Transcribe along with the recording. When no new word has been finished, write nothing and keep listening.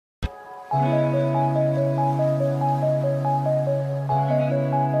Hello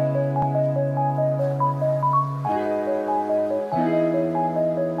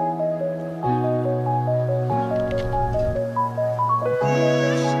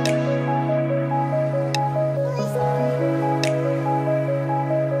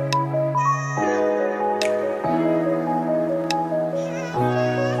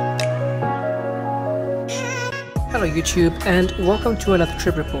YouTube and welcome to another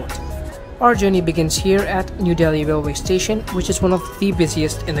trip report. Our journey begins here at New Delhi railway station, which is one of the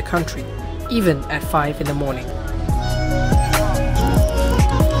busiest in the country, even at 5 in the morning.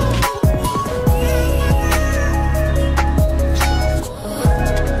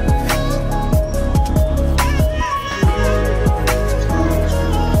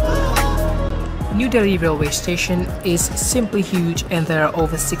 New Delhi railway station is simply huge and there are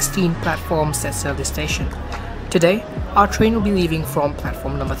over 16 platforms that serve the station. Today, our train will be leaving from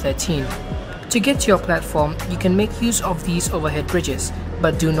platform number 13. To get to your platform, you can make use of these overhead bridges,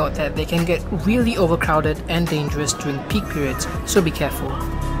 but do note that they can get really overcrowded and dangerous during peak periods, so be careful.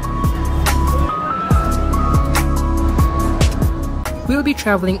 We'll be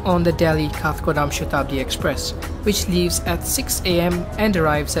travelling on the Delhi Kathgodam Shatabdi Express, which leaves at 6 AM and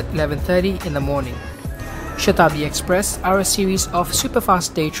arrives at 11:30 in the morning. Shatabdi Express are a series of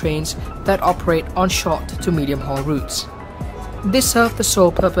superfast day trains that operate on short to medium haul routes. They serve the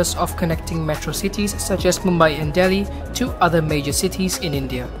sole purpose of connecting metro cities such as Mumbai and Delhi to other major cities in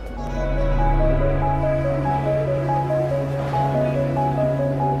India.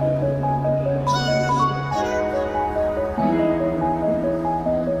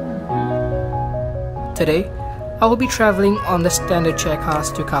 Today, I will be travelling on the standard chair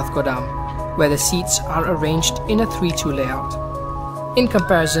cars to Kathgodam, where the seats are arranged in a 3-2 layout. In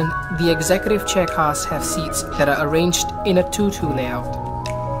comparison, the executive chair cars have seats that are arranged in a 2-2 layout.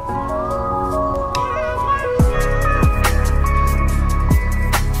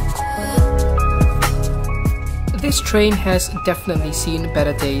 This train has definitely seen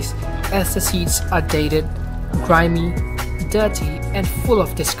better days as the seats are dated, grimy, dirty and full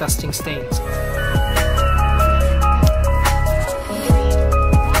of disgusting stains.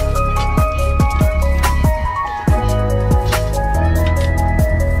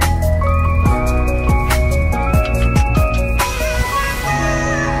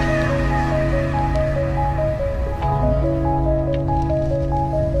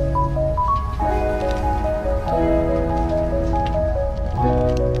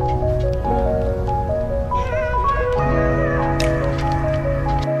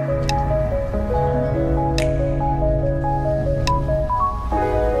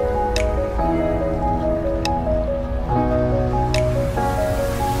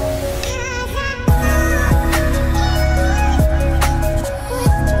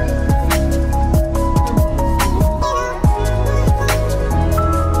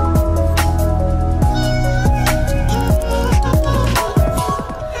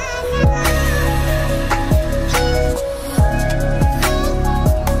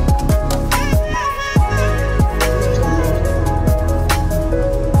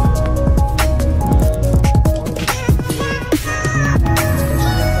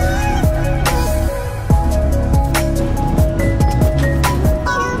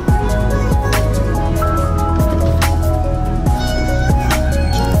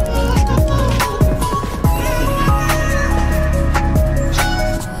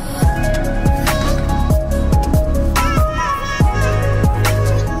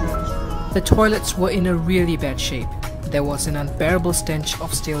 The toilets were in a really bad shape. There was an unbearable stench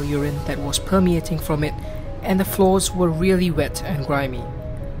of stale urine that was permeating from it, and the floors were really wet and grimy.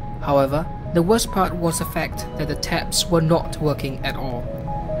 However, the worst part was the fact that the taps were not working at all.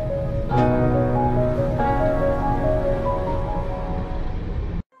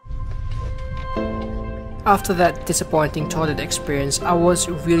 After that disappointing toilet experience, I was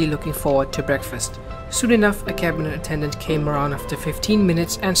really looking forward to breakfast. Soon enough, a cabinet attendant came around after 15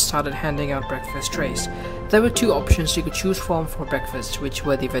 minutes and started handing out breakfast trays. There were two options you could choose from for breakfast, which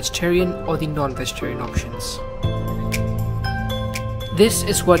were the vegetarian or the non-vegetarian options. This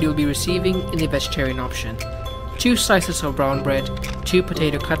is what you'll be receiving in the vegetarian option. 2 slices of brown bread, 2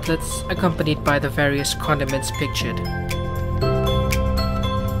 potato cutlets accompanied by the various condiments pictured.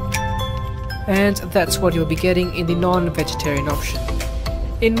 And that's what you'll be getting in the non-vegetarian option.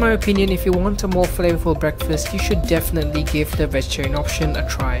 In my opinion, if you want a more flavorful breakfast, you should definitely give the vegetarian option a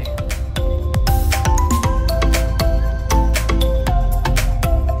try.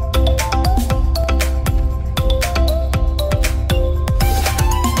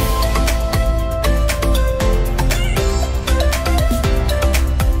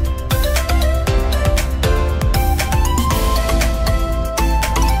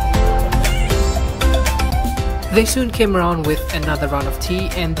 They soon came around with another round of tea,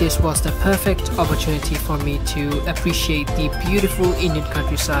 and this was the perfect opportunity for me to appreciate the beautiful Indian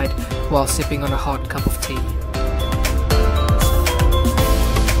countryside while sipping on a hot cup of tea.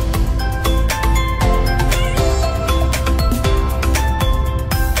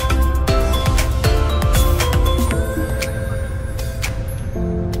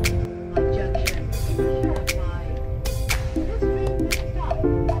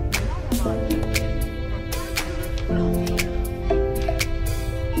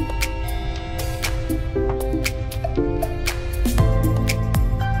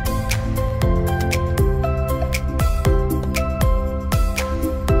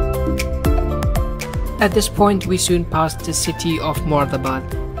 At this point, we soon passed the city of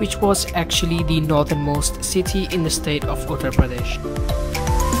Moradabad, which was actually the northernmost city in the state of Uttar Pradesh.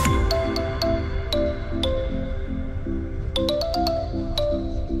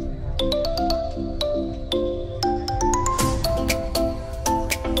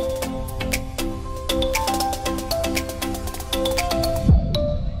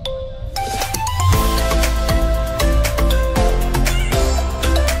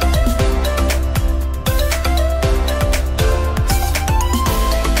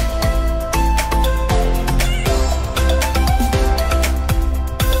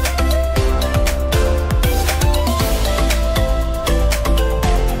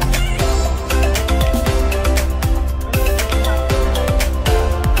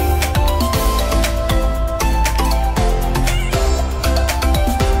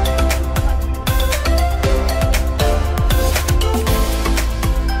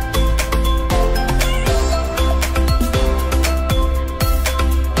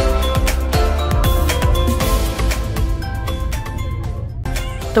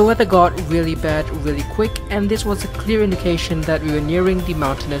 The weather got really bad really quick, and this was a clear indication that we were nearing the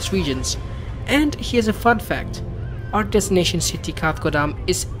mountainous regions. And here's a fun fact. Our destination city Kathgodam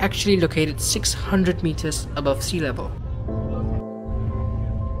is actually located 600 meters above sea level.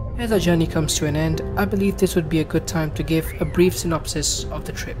 As our journey comes to an end, I believe this would be a good time to give a brief synopsis of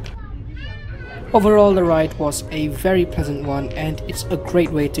the trip. Overall, the ride was a very pleasant one, and it's a great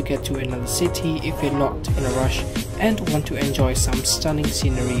way to get to another city if you're not in a rush and want to enjoy some stunning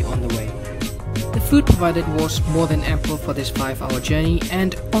scenery on the way. The food provided was more than ample for this 5-hour journey,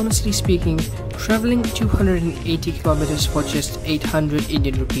 and honestly speaking, traveling 280 kilometers for just 800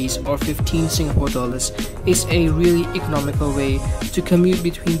 Indian rupees or 15 Singapore dollars is a really economical way to commute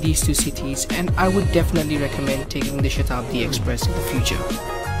between these two cities, and I would definitely recommend taking the Shatabdi Express in the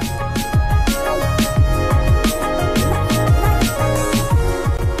future.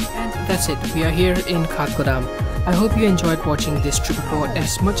 That's it, we are here in Kathgodam. I hope you enjoyed watching this trip report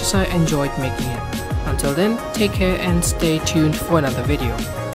as much as I enjoyed making it. Until then, take care and stay tuned for another video.